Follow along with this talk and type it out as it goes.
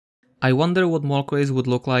I wonder what more Craze would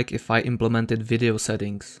look like if I implemented video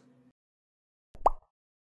settings.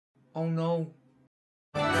 Oh no.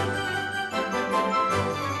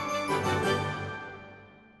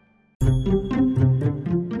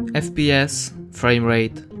 FPS, frame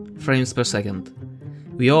rate, frames per second.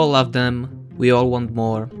 We all love them, we all want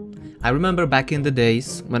more. I remember back in the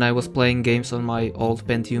days when I was playing games on my old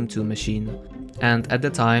Pentium 2 machine, and at the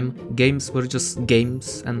time games were just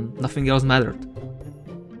games and nothing else mattered.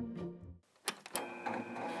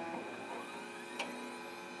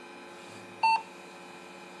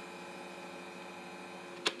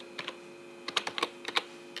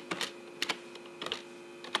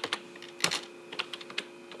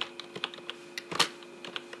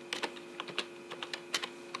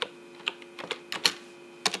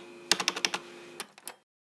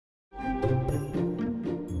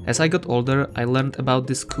 As I got older, I learned about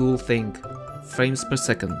this cool thing, frames per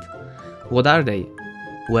second. What are they?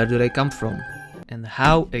 Where do they come from? And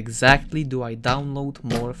how exactly do I download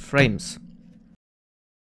more frames?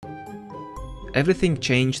 Everything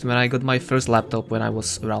changed when I got my first laptop when I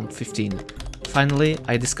was around 15. Finally,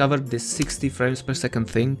 I discovered this 60 frames per second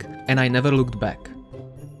thing, and I never looked back.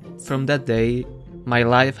 From that day, my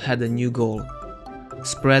life had a new goal.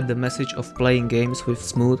 Spread the message of playing games with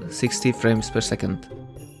smooth 60 frames per second.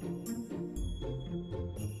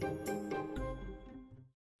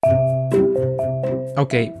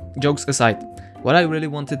 Okay, jokes aside, what I really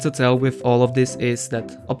wanted to tell with all of this is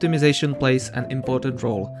that optimization plays an important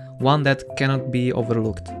role, one that cannot be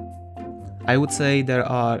overlooked. I would say there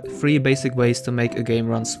are 3 basic ways to make a game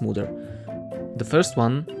run smoother. The first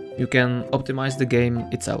one, you can optimize the game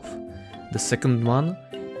itself. The second one,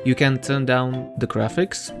 you can turn down the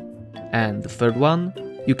graphics. And the third one,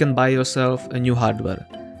 you can buy yourself a new hardware.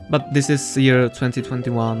 But this is year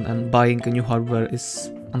 2021 and buying a new hardware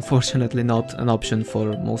is unfortunately not an option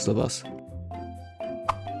for most of us.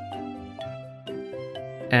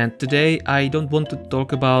 And today I don't want to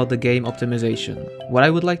talk about the game optimization. What I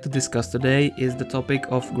would like to discuss today is the topic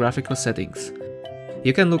of graphical settings.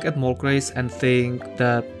 You can look at Craze and think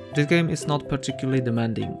that this game is not particularly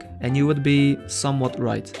demanding, and you would be somewhat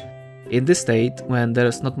right. In this state, when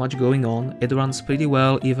there's not much going on, it runs pretty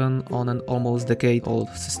well even on an almost decade-old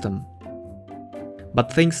system.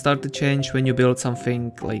 But things start to change when you build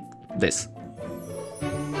something like this.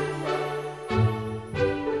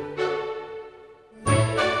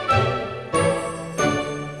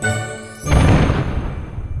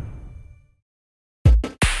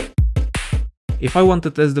 If I want to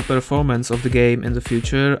test the performance of the game in the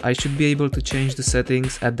future, I should be able to change the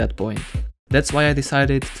settings at that point. That's why I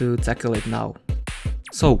decided to tackle it now.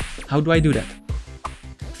 So, how do I do that?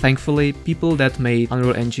 Thankfully, people that made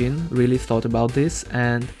Unreal Engine really thought about this,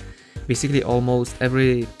 and basically almost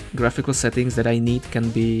every graphical settings that I need can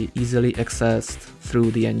be easily accessed through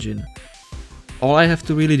the engine. All I have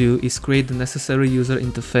to really do is create the necessary user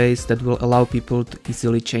interface that will allow people to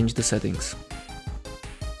easily change the settings.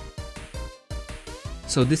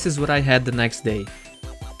 So this is what I had the next day.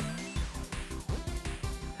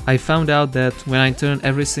 I found out that when I turn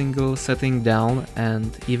every single setting down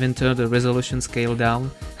and even turn the resolution scale down,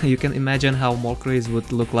 you can imagine how Craze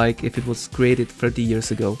would look like if it was created 30 years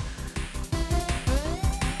ago.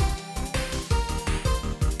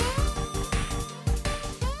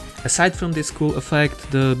 Aside from this cool effect,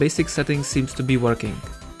 the basic settings seems to be working.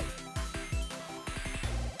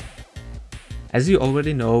 As you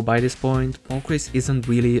already know by this point, Craze isn't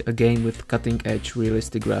really a game with cutting-edge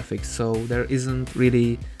realistic graphics, so there isn't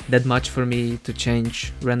really that much for me to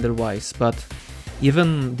change render-wise, but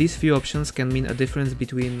even these few options can mean a difference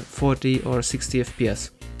between 40 or 60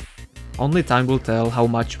 FPS. Only time will tell how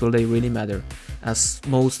much will they really matter, as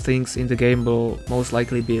most things in the game will most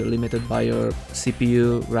likely be limited by your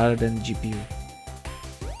CPU rather than GPU.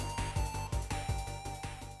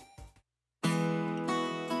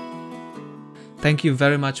 Thank you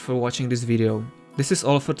very much for watching this video. This is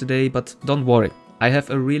all for today, but don't worry, I have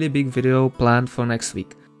a really big video planned for next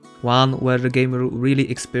week. One where the game will really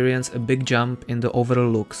experience a big jump in the overall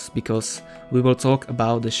looks, because we will talk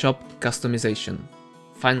about the shop customization.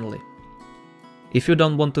 Finally. If you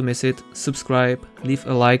don't want to miss it, subscribe, leave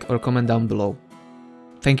a like or comment down below.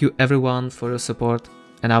 Thank you everyone for your support,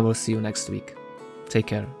 and I will see you next week. Take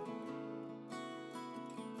care.